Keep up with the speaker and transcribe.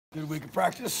Good week of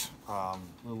practice. A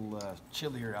little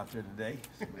chillier out there today,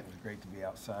 so it was great to be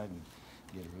outside and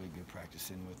get a really good practice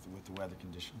in with the weather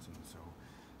conditions, and so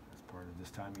that's part of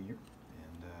this time of year.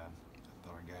 And I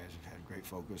thought our guys have had great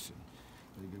focus and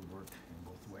really good work in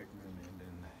both the weight room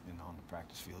and on the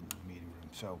practice field and the meeting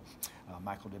room. So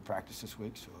Michael did practice this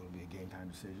week, so it'll be a game time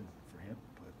decision for him.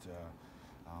 But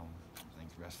I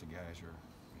think the rest of the guys are,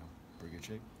 pretty good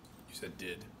shape. You said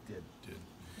did. Did.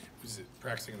 Was it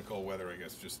practicing in the cold weather, I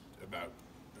guess, just about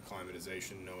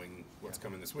acclimatization, knowing what's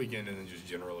coming this weekend, and then just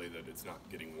generally that it's not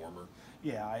getting warmer?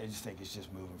 Yeah, I just think it's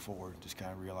just moving forward, just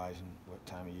kind of realizing what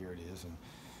time of year it is, and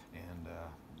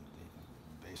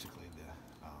basically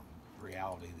the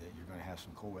reality that you're going to have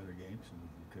some cold weather games, and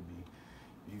it could be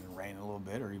even raining a little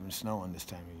bit or even snowing this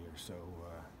time of year. So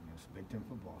it's Big Ten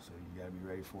football, so you got to be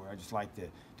ready for it. I just like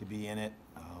to be in it.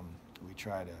 We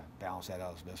try to balance that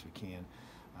out as best we can.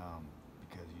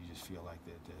 Because you just feel like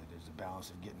that there's a balance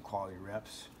of getting quality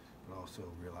reps, but also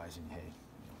realizing, hey,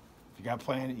 if you got to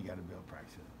plan it, you got to be able to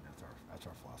practice it. That's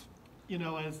our philosophy.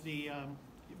 As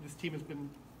this team has been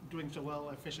doing so well,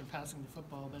 efficient passing the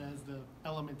football, but as the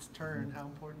elements turn, how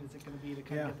important is it going to be to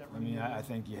kind of get that running? I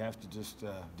think you have to just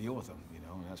deal with them,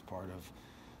 and that's part of,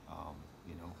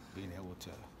 being able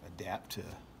to adapt to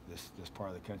this part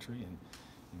of the country. And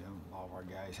a lot of our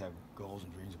guys have goals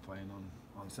and dreams of playing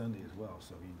on Sunday as well.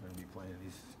 So you're going to be playing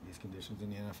in these conditions in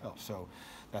the NFL. So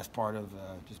that's part of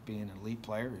just being an elite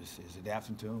player is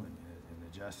adapting to them and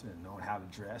adjusting and knowing how to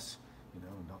dress, and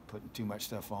not putting too much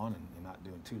stuff on and not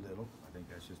doing too little. I think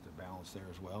that's just a balance there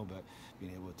as well. But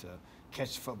being able to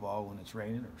catch the football when it's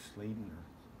raining or sleeting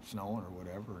or snowing or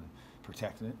whatever and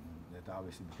protecting it, and that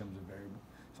obviously becomes a variable.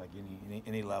 It's like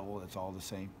any level, it's all the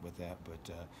same with that. But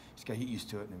you just got to get used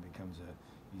to it, and it becomes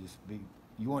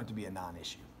you want it to be a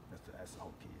non-issue. That's the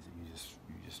whole key. Is that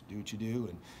you just do what you do,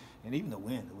 and even the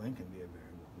wind can be a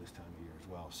variable this time of year as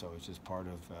well. So it's just part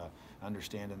of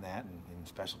understanding that and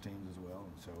special teams as well.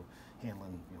 And so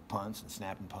handling punts and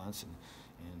snapping punts and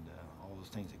all those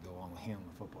things that go on with handling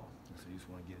the football. And so you just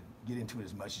want to get into it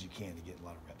as much as you can to get a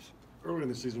lot of reps. Earlier in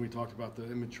the season, we talked about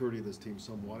the immaturity of this team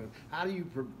somewhat. And how do you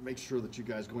make sure that you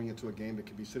guys going into a game that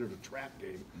can be considered a trap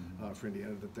game for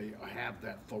Indiana, that they have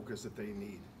that focus that they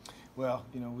need? Well,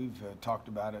 we've talked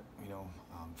about it,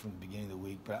 from the beginning of the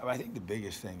week. But I think the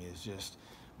biggest thing is just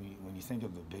when you think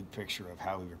of the big picture of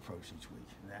how we approach each week,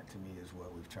 and that to me is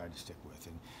what we've tried to stick with.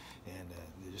 And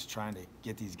they're just trying to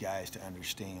get these guys to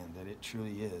understand that it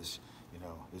truly is,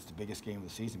 it's the biggest game of the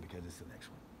season because it's the next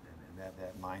one.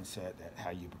 That mindset, that how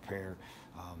you prepare,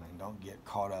 and don't get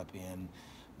caught up in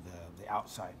the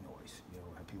outside noise.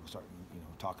 When people start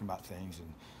talking about things,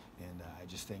 and I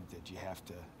just think that you have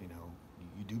to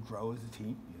you do grow as a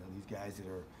team. These guys that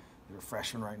are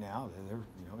freshmen right now,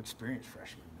 they're experienced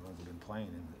freshmen, the ones that have been playing,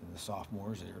 and the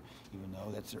sophomores that are, even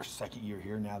though that's their second year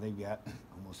here now, they've got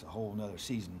almost a whole another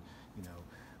season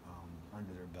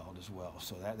under their belt as well.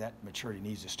 So that maturity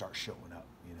needs to start showing up,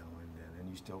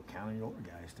 and you still count on your older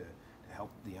guys to help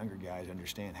the younger guys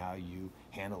understand how you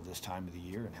handle this time of the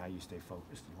year and how you stay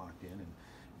focused and locked in, and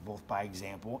both by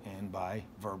example and by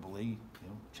verbally,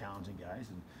 challenging guys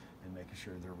and making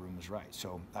sure their room is right.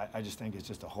 So I just think it's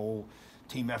just a whole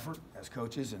team effort as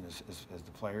coaches and as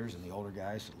the players and the older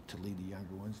guys to lead the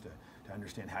younger ones to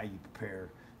understand how you prepare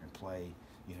and play,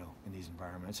 in these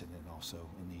environments, and then also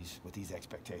with these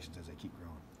expectations as they keep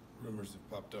growing. Rumors have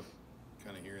popped up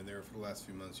kind of here and there for the last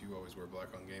few months. You always wear black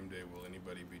on game day. Will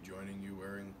anybody be joining you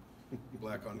wearing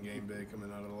black on game day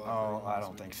coming out of the locker room? Oh, I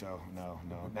don't think so. No.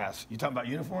 Now, you talking about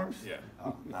uniforms? Yeah.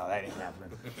 Oh, no, that ain't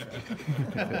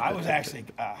happening. I was actually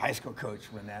a high school coach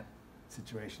when that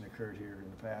situation occurred here in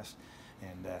the past,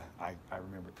 and I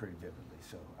remember it pretty vividly.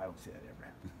 So I don't see that ever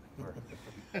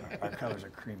happening. Our colors are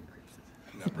cream and crimson.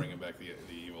 Not bringing back the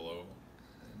evil oval.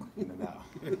 No,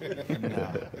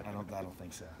 I don't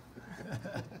think so.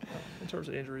 In terms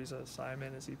of injuries,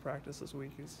 Simon, has he practiced this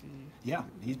week? Yeah,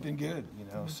 he's been good.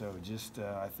 So just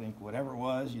I think whatever it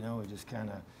was, it just kind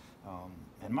of.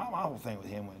 And my whole thing with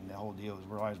him and the whole deal is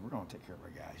we're going to take care of our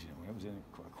guys. When it was in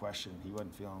a question, he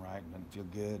wasn't feeling right and didn't feel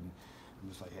good, and I'm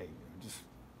just like, hey, just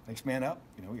next man up.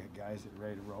 We got guys that are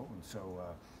ready to roll, and so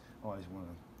always want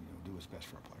to do what's best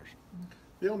for our players.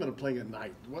 The element of playing at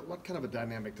night, what kind of a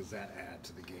dynamic does that add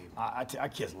to the game? Our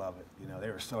kids love it. They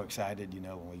were so excited,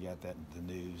 when we got the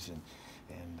news,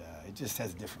 and it just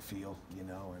has a different feel,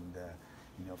 and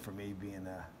for me being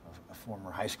a former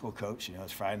high school coach,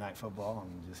 it's Friday night football,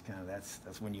 and just kind of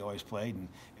that's when you always played, and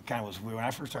it kind of was weird. When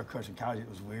I first started coaching college, it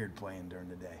was weird playing during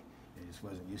the day. He just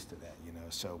wasn't used to that, you know.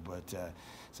 So,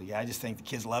 so yeah, I just think the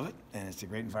kids love it, and it's a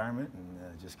great environment,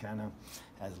 and just kind of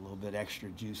has a little bit extra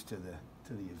juice to the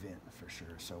event for sure.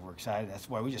 So we're excited. That's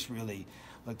why we just really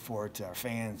look forward to our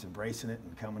fans embracing it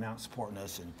and coming out and supporting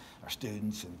us, and our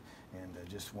students, and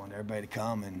just want everybody to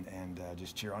come and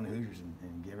just cheer on the Hoosiers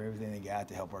and give everything they got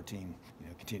to help our team, you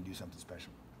know, continue to do something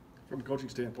special. From a coaching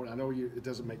standpoint, I know it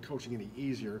doesn't make coaching any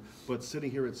easier, but sitting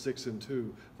here at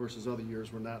 6-2 versus other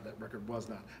years when that record was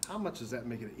not, how much does that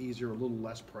make it easier, a little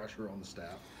less pressure on the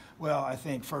staff? Well, I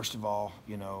think first of all,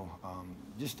 you know,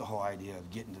 just the whole idea of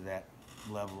getting to that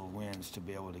level of wins to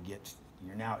be able to get,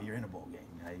 you're in a bowl game.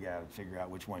 Now you got to figure out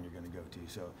which one you're going to go to.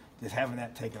 So just having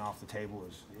that taken off the table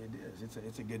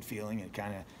it's a good feeling. It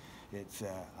kind of,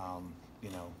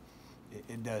 you know,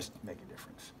 it does make a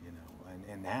difference, you know.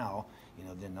 And now, you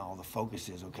know, then all the focus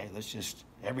is, okay, let's just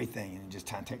everything, and it just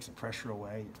kind of takes the pressure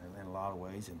away in a lot of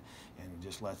ways, and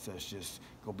just lets us just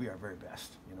go be our very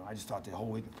best. You know, I just thought the whole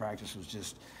week of practice was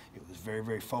just, it was very,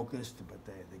 very focused, but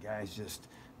the guys just,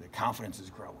 the confidence is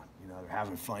growing. You know, they're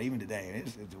having fun. Even today,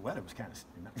 and the weather was kind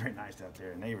of not very nice out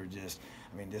there, and they were just,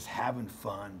 I mean, just having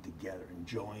fun together,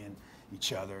 enjoying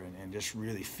each other, and just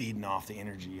really feeding off the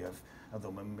energy of the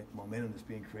momentum that's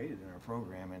being created in our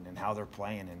program, and how they're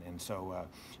playing, and so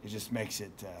it just makes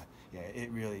it,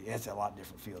 it's a lot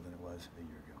different feel than it was a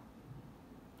year ago.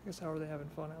 I guess how are they having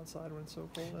fun outside when it's so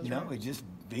cold? You know, just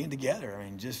being together. I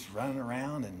mean, just running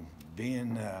around and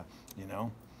being, you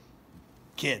know,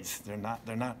 kids. They're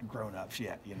not grown-ups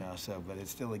yet, you know. So, but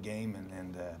it's still a game,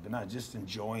 but not just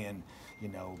enjoying, you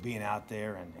know, being out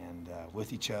there and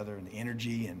with each other, and the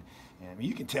energy, and I mean,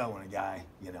 you can tell when a guy,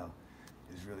 you know,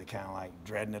 is really kind of like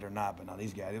dreading it or not. But no,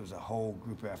 these guys, it was a whole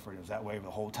group effort. It was that way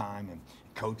the whole time, and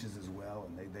coaches as well,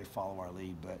 and they follow our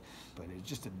lead. But it's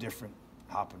just a different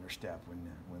hop in their step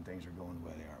when things are going the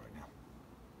way they are right now.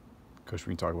 Coach,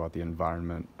 when you talk about the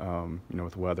environment, you know,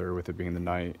 with weather, with it being the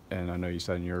night, and I know you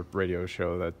said in your radio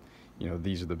show that, you know,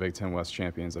 these are the Big Ten West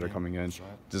champions that are coming in. Right.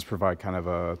 Does provide kind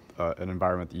of an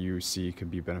environment that you see could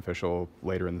be beneficial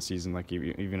later in the season, like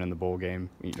even in the bowl game,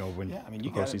 you know, when I mean, you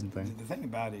the postseason thing? The thing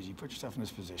about it is you put yourself in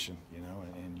this position, you know,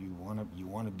 and you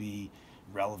want to be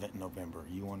relevant in November.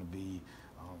 You want to be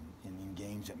in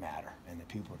games that matter and that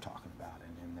people are talking about,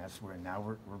 and that's where now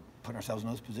we're putting ourselves in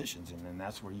those positions, and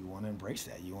that's where you want to embrace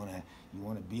that. You want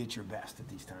to be at your best at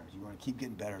these times. You want to keep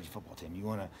getting better as a football team. You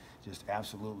want to just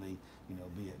absolutely, you know,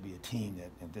 be a team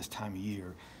that at this time of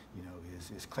year, you know,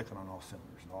 is clicking on all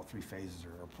cylinders, and all three phases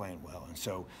are playing well. And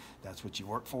so that's what you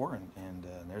work for, and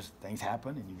there's things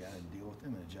happen, and you got to deal with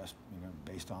them and adjust, you know,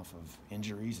 based off of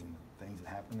injuries and things that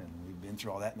happen. And we've been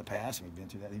through all that in the past, and we've been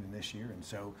through that even this year. And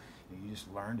so you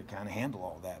just learn to kind of handle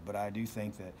all that. But I do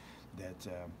think that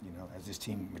you know, as this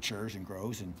team matures and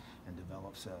grows and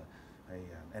develops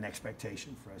an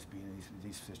expectation for us being in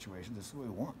these situations, this is what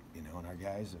we want, you know. And our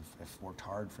guys have worked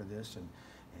hard for this, and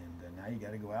now you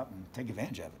got to go out and take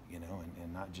advantage of it, you know,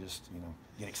 and not just, you know,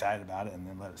 get excited about it and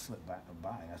then let it slip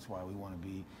by. That's why we want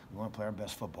to play our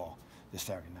best football this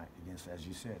Saturday night against, as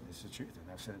you said, this is the truth, and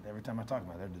I've said it every time I talk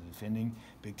about it, they're the defending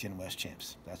Big Ten West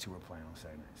champs. That's who we're playing on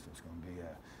Saturday night. So it's going to be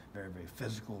a very, very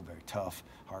physical, very tough,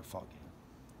 hard-fought game.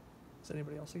 Is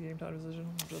anybody else a game time decision?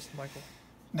 Just Michael?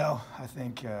 No, I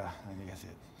think that's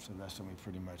it. So the rest of them we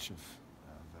pretty much have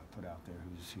put out there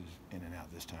who's in and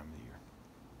out this time of the year.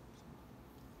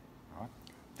 All right.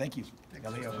 Thank you.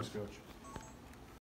 Thanks, Coach.